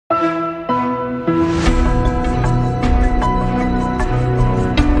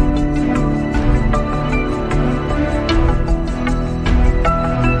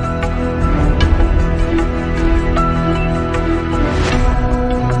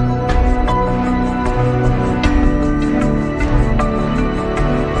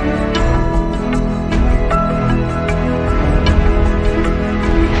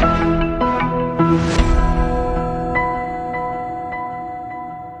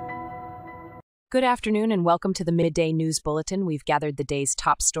Good afternoon and welcome to the Midday News Bulletin. We've gathered the day's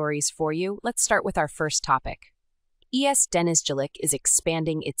top stories for you. Let's start with our first topic. Denizcilik is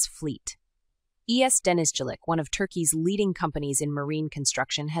expanding its fleet. Denizcilik, one of Turkey's leading companies in marine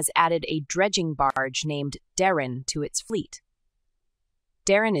construction, has added a dredging barge named Deren to its fleet.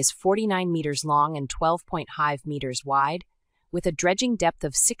 Deren is 49 meters long and 12.5 meters wide, with a dredging depth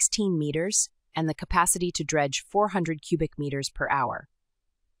of 16 meters and the capacity to dredge 400 cubic meters per hour.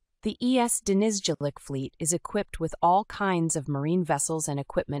 The Denizcilik fleet is equipped with all kinds of marine vessels and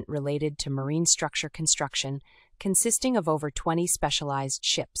equipment related to marine structure construction, consisting of over 20 specialized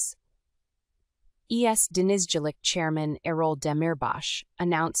ships. Denizcilik chairman Erol Demirbaş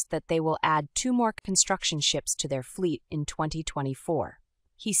announced that they will add 2 more construction ships to their fleet in 2024.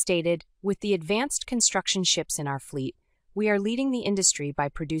 He stated, "With the advanced construction ships in our fleet, we are leading the industry by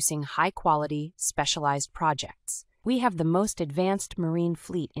producing high-quality, specialized projects. We have the most advanced marine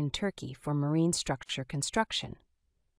fleet in Turkey for marine structure construction."